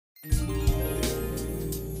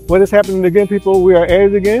What is happening again, people? We are at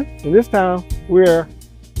it again, and this time we're.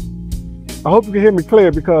 I hope you can hear me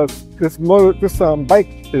clear because this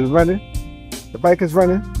bike is running. The bike is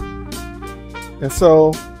running, and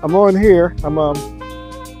so I'm on here. I'm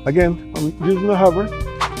using the hover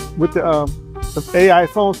with the AI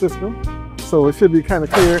phone system, so it should be kind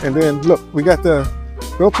of clear. And then look, we got the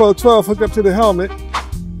GoPro 12 hooked up to the helmet,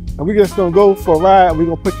 and we're just gonna go for a ride. And we're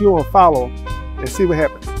gonna put you on follow and see what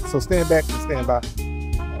happens. So stand back and stand by.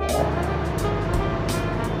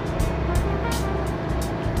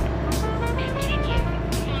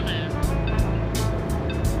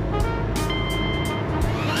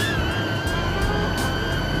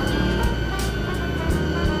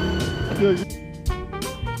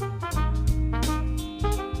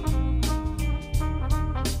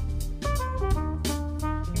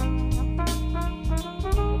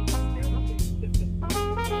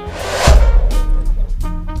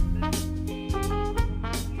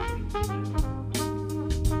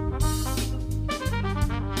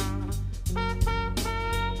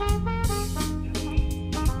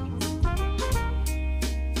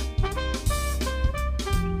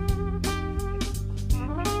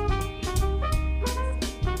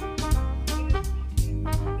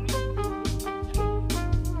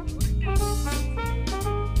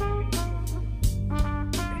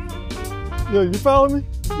 Yo, you follow me?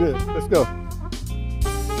 Good, let's go.